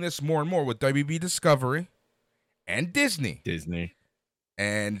we're seeing this more and more with WB Discovery and Disney.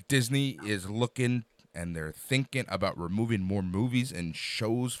 And Disney is looking and they're thinking about removing more movies and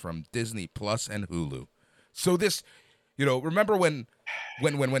shows from Disney Plus and Hulu. So this, remember when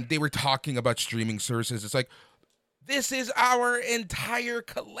they were talking about streaming services, it's like, this is our entire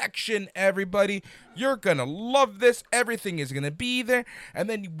collection, everybody. You're going to love this. Everything is going to be there. And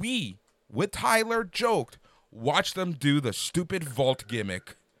then we, with Tyler, joked, watch them do the stupid vault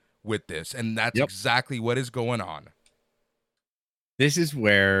gimmick with this. And that's exactly what is going on. This is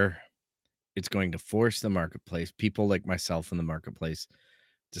where it's going to force the marketplace, people like myself in the marketplace,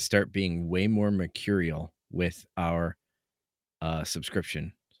 to start being way more mercurial with our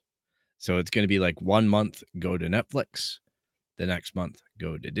subscription. So it's going to be like 1 month, go to Netflix. The next month,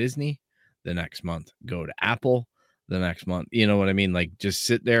 go to Disney. The next month, go to Apple. The next month, you know what I mean? Like, just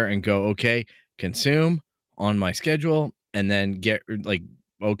sit there and go, okay, consume on my schedule, and then get like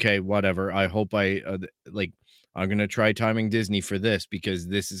okay, whatever. I hope I'm going to try timing Disney for this because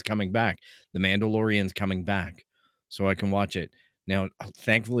this is coming back. The Mandalorian's coming back so I can watch it. Now,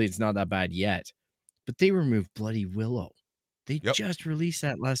 thankfully, it's not that bad yet, but they removed bloody Willow. They Yep. just released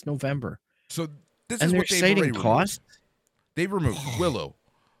that last November. So this And is they're what they've already citing removed. costs. They've removed Willow,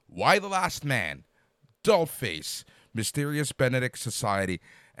 Why the Last Man, Dollface, Mysterious Benedict Society,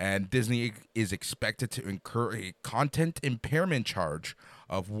 and Disney is expected to incur a content impairment charge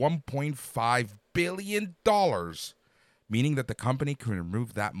of $1.5 billion, meaning that the company can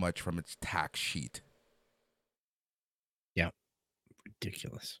remove that much from its tax sheet. Yeah,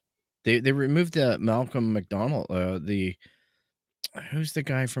 ridiculous. They removed Malcolm McDonald, who's the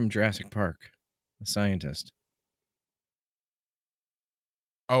guy from Jurassic Park, the scientist.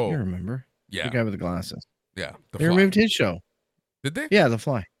 Oh, You remember? yeah. The guy with the glasses. Yeah. They removed his show. Did they? Yeah, The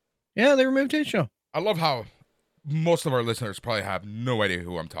Fly. Yeah, they removed his show. I love how most of our listeners probably have no idea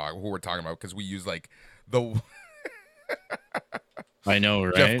who we're talking about because we use like the I know,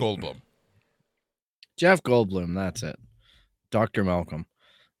 right? Jeff Goldblum. Jeff Goldblum, that's it. Dr. Malcolm.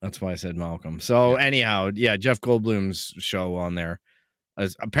 That's why I said Malcolm. So anyhow, yeah, Jeff Goldblum's show on there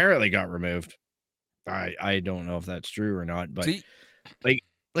has apparently got removed. I don't know if that's true or not, but See?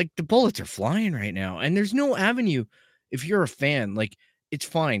 like the bullets are flying right now, and there's no avenue. If you're a fan, like it's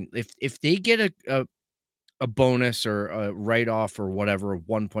fine if they get a bonus or a write off or whatever of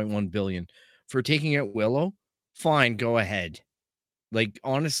 1.1 billion for taking out Willow, fine, go ahead. Like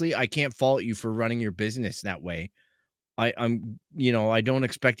honestly, I can't fault you for running your business that way. I don't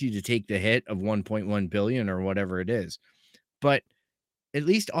expect you to take the hit of 1.1 billion or whatever it is, but at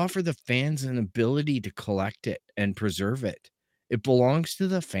least offer the fans an ability to collect it and preserve it. It belongs to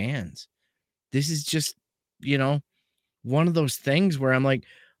the fans. This is just, one of those things where I'm like,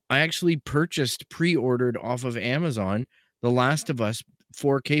 I actually pre-ordered off of Amazon, The Last of Us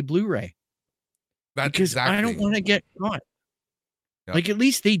 4K Blu-ray. Because I don't want to get caught. Yep. Like, at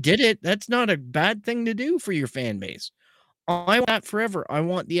least they did it. That's not a bad thing to do for your fan base. I want that forever. I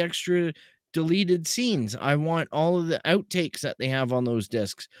want the extra deleted scenes. I want all of the outtakes that they have on those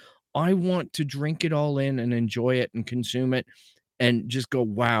discs. I want to drink it all in and enjoy it and consume it and just go,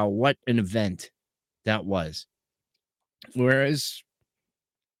 wow, what an event that was. Whereas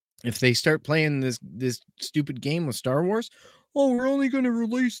if they start playing this stupid game with Star Wars, we're only going to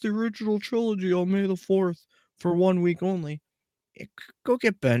release the original trilogy on May the 4th for 1 week only. Go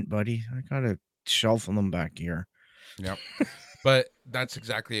get bent, buddy. I got to shelf them back here. Yep. But that's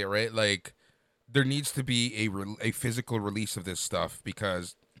exactly it, right? Like, there needs to be a physical release of this stuff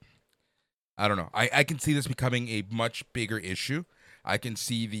because, I don't know. I can see this becoming a much bigger issue. I can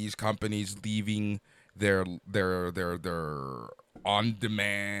see these companies leaving their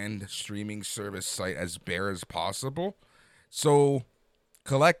on-demand streaming service site as bare as possible. So,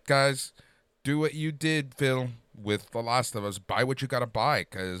 collect, guys. Do what you did, Phil, with The Last of Us. Buy what you gotta buy,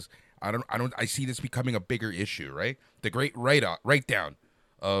 because I see this becoming a bigger issue, right? The great write down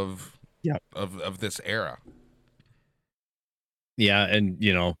of this era. Yeah, and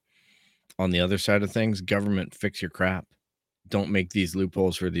on the other side of things, government, fix your crap. Don't make these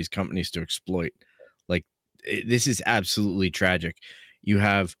loopholes for these companies to exploit. Like, this is absolutely tragic. You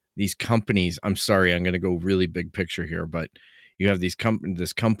have these companies. I'm sorry, I'm going to go really big picture here, but you have this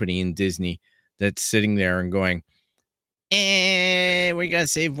company in Disney that's sitting there and going, we got to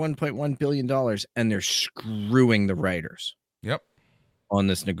save $1.1 billion. And they're screwing the writers. Yep. On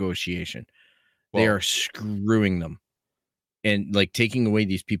this negotiation. They are screwing them. And like taking away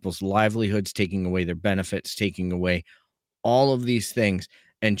these people's livelihoods, taking away their benefits, taking away all of these things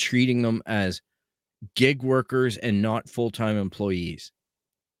and treating them as gig workers and not full-time employees.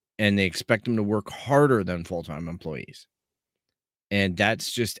 And they expect them to work harder than full-time employees. And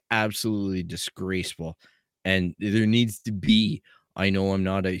that's just absolutely disgraceful. And there needs to be, I know I'm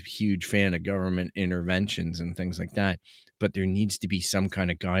not a huge fan of government interventions and things like that, but there needs to be some kind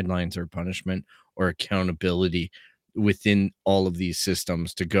of guidelines or punishment or accountability within all of these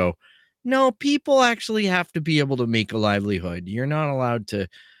systems to go, no, people actually have to be able to make a livelihood. You're not allowed to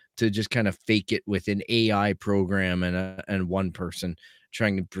just kind of fake it with an AI program and one person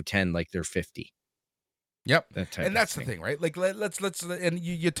trying to pretend like they're 50. Yep. And that's the thing, right? Like let's and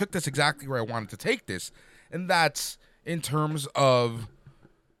you took this exactly where I wanted to take this. And that's in terms of,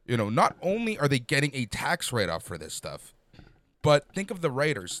 not only are they getting a tax write-off for this stuff, but think of the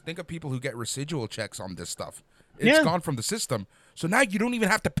writers. Think of people who get residual checks on this stuff. It's gone from the system. So now you don't even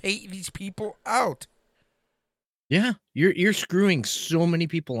have to pay these people out. Yeah, you're screwing so many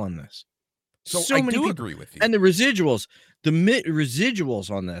people on this. So I do agree with you. And the residuals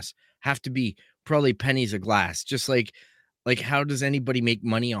on this have to be probably pennies a glass. Just like Like, how does anybody make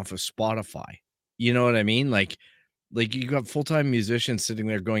money off of Spotify? You know what I mean? Like you got full-time musicians sitting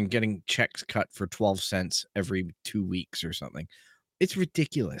there getting checks cut for 12 cents every 2 weeks or something. It's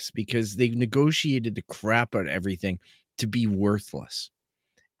ridiculous because they've negotiated the crap out of everything to be worthless.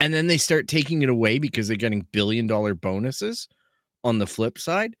 And then they start taking it away because they're getting billion-dollar bonuses on the flip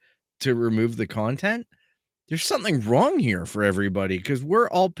side to remove the content. There's something wrong here for everybody because we're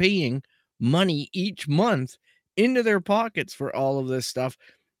all paying money each month into their pockets for all of this stuff.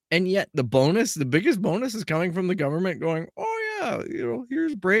 And yet the biggest bonus is coming from the government going, oh yeah,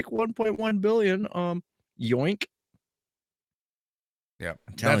 here's break 1.1 billion. Yoink. Yeah.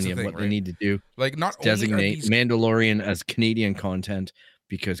 I'm telling you what they need to do. Like, not designate Mandalorian as Canadian content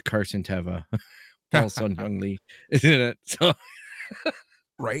because Carson Teva, Paul Sun Young Lee is in it. So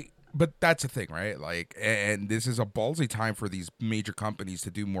right. But that's the thing, right? Like, and this is a ballsy time for these major companies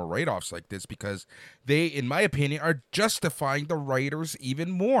to do more write-offs like this because they, in my opinion, are justifying the writers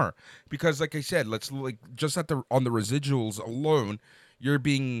even more. Because, like I said, let's just on the residuals alone, you're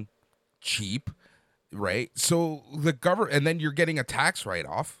being cheap, right? So the government, and then you're getting a tax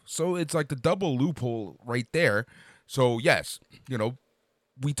write-off. So it's like the double loophole right there. So yes,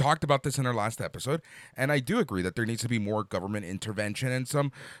 we talked about this in our last episode, and I do agree that there needs to be more government intervention and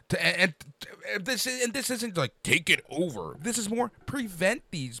this isn't like take it over. This is more prevent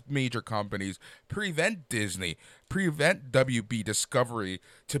these major companies, prevent Disney, prevent WB Discovery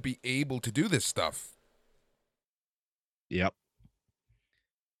to be able to do this stuff. Yep.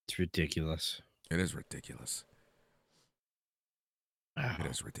 It's ridiculous. It is ridiculous. It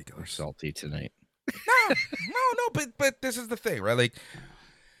is ridiculous. We're salty tonight. No, but this is the thing, right? Like,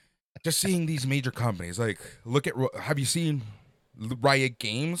 just seeing these major companies, like, have you seen Riot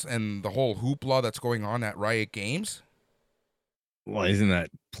Games and the whole hoopla that's going on at Riot Games? Well, isn't that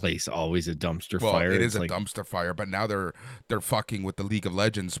place always a dumpster fire? It is a dumpster fire, but now they're fucking with the League of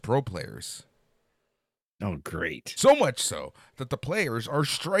Legends pro players. Oh, great. So much so that the players are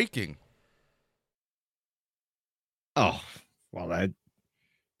striking. Oh, well,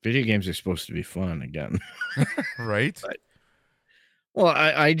 video games are supposed to be fun again. Right? Well,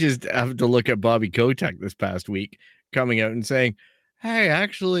 I just have to look at Bobby Kotick this past week coming out and saying, hey,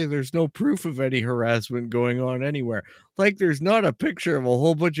 actually, there's no proof of any harassment going on anywhere. Like, there's not a picture of a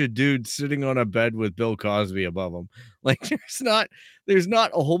whole bunch of dudes sitting on a bed with Bill Cosby above them. Like, there's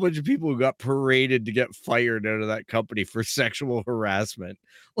not a whole bunch of people who got paraded to get fired out of that company for sexual harassment.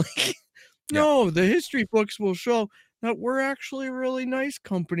 Like, no, the history books will show that we're actually a really nice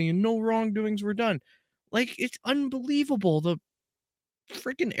company and no wrongdoings were done. Like, it's unbelievable, the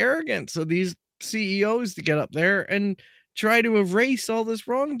freaking arrogance of these CEOs to get up there and try to erase all this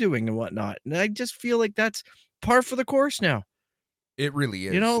wrongdoing and whatnot. And I just feel like that's par for the course now. It really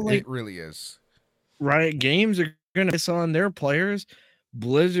is. It really is. Riot Games are going to piss on their players.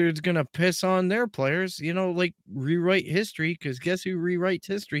 Blizzard's going to piss on their players, rewrite history, because guess who rewrites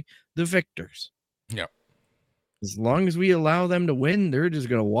history? The victors. Yep. As long as we allow them to win, they're just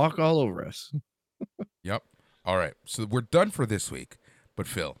going to walk all over us. Yep. All right. So we're done for this week. But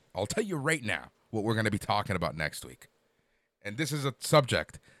Phil, I'll tell you right now what we're going to be talking about next week. And this is a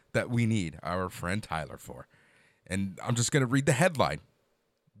subject that we need our friend Tyler for. And I'm just going to read the headline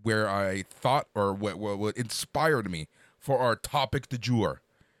where I thought, or what inspired me for our topic du jour.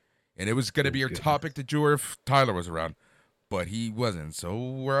 And it was going to be our topic du jour if Tyler was around. But he wasn't. So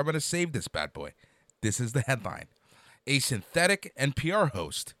I'm going to save this bad boy. This is the headline. A synthetic NPR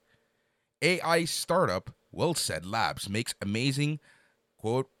host. AI startup Well-Said Labs makes amazing,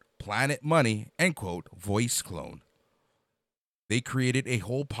 quote, planet money, end quote, voice clone. They created a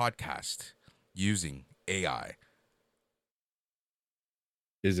whole podcast using AI.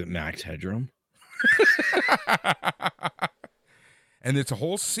 Is it Max Headroom? And it's a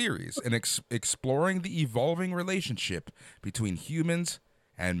whole series in exploring the evolving relationship between humans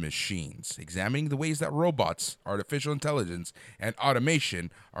and machines, examining the ways that robots, artificial intelligence, and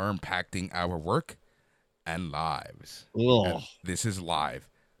automation are impacting our work and lives. And this is live,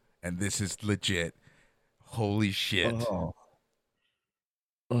 and this is legit. Holy shit.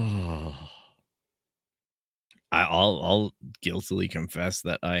 I'll guiltily confess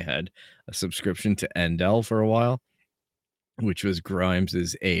that I had a subscription to Endel for a while, which was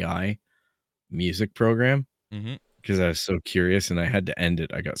Grimes's AI music program, because I was so curious and I had to end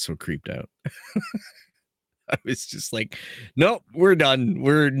it. I got so creeped out. I was just like, nope, we're done.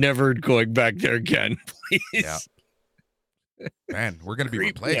 We're never going back there again, please. Yeah. Man, we're going to be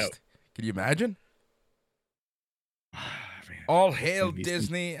replaced. Can you imagine? All hail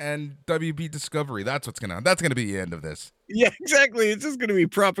Disney and WB Discovery. That's gonna be the end of this. Yeah, exactly. It's just gonna be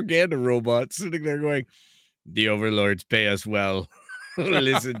propaganda robots sitting there going, The overlords pay us well.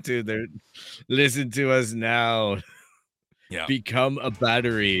 Listen to us now. Yeah. Become a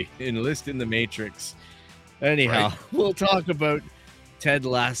battery. Enlist in the Matrix. Anyhow, Right. we'll talk about Ted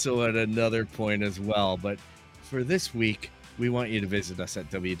Lasso at another point as well. But for this week, we want you to visit us at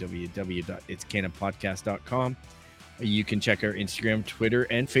www.itscanonpodcast.com. You can check our Instagram, Twitter,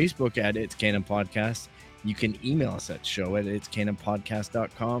 and Facebook at It's Canon Podcast. You can email us at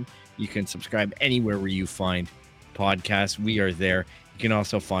show@itscanonpodcast.com. You can subscribe anywhere where you find podcasts. We are there. You can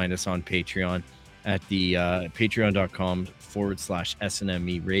also find us on Patreon at the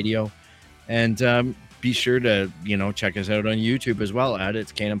patreon.com/SNME radio. And be sure to, check us out on YouTube as well at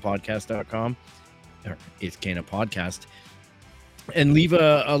itscanonpodcast.com or It's Canon Podcast. And leave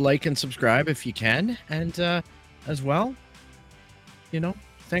a like and subscribe if you can. And as well,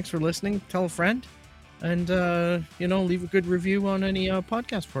 thanks for listening. Tell a friend. And, leave a good review on any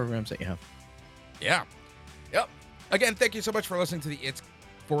podcast programs that you have. Yeah. Yep. Again, thank you so much for listening to the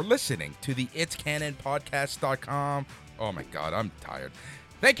It's Canon Podcast.com. Oh my God, I'm tired.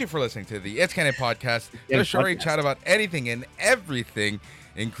 Thank you for listening to the It's Canon Podcast. The show where we chat about anything and everything,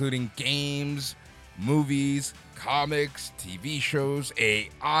 including games, movies, comics, TV shows,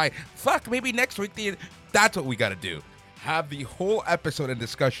 AI. Fuck, maybe next week that's what we got to do. Have the whole episode and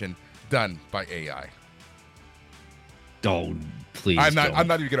discussion done by AI. Don't, please. I'm not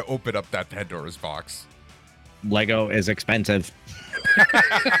even gonna open up that Pandora's box. Lego is expensive.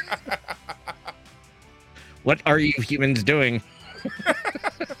 What are you humans doing?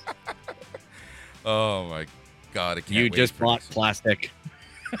 Oh my God! I can't You wait just for bought this. plastic.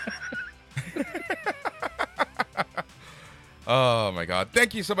 Oh my God!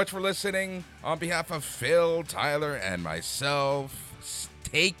 Thank you so much for listening. On behalf of Phil, Tyler, and myself,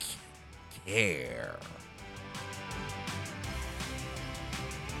 take care.